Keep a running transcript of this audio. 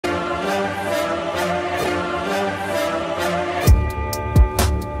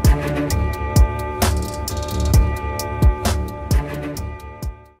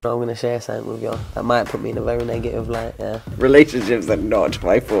going to share something with you that might put me in a very negative light, yeah. Relationships are not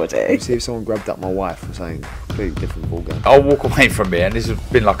my forte. See if someone grabbed up my wife or something, completely different ballgame. I'll walk away from it, and this has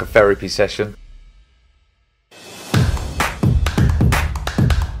been like a therapy session.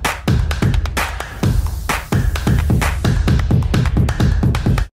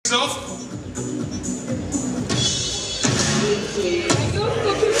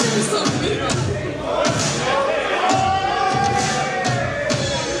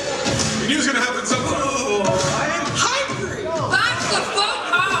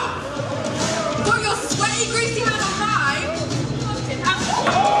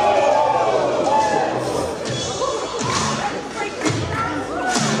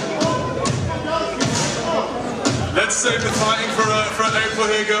 Let's save the fighting for April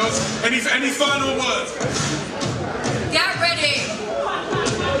here, girls. Any final words? Get ready.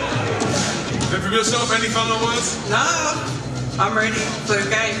 And from yourself, any final words? No, I'm ready for the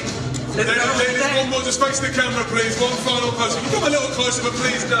game. Ladies, one more, just face the camera, please. One final close. You come a little closer, but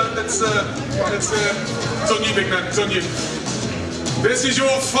please don't. It's on you, big man. It's on you. This is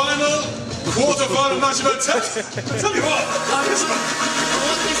your final quarter-final match of a test. I tell you what.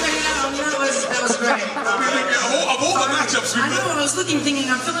 That was great. Of all the matchups we've done. I was thinking,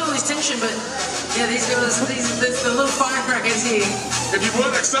 I'm feeling all this tension, but yeah, these girls, the little firecrackers here. If you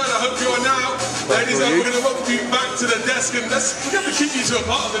weren't excited, I hope you are now. Ladies, we're going to welcome you back to the desk, and we're going to keep you to a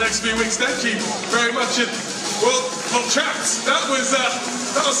part of the next few weeks. Thank you very much. And, well, chaps, that was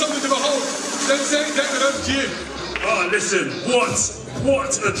something to behold. David, over to you. Oh, listen,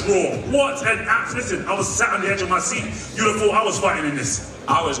 what a draw. What an act. Listen, I was sat on the edge of my seat. You'd have thought I was fighting in this.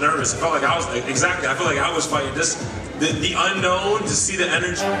 I was nervous. I felt like I was, exactly, I feel like I was fighting this. The unknown, to see the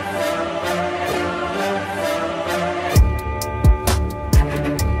energy.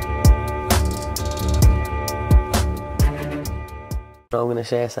 I'm going to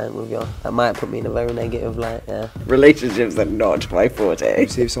share something with you that might put me in a very negative light, yeah. Relationships are not my forte.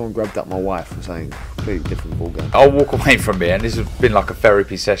 See if someone grabbed up my wife or something, completely different ballgame. I'll walk away from it, and this has been like a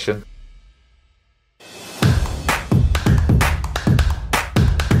therapy session.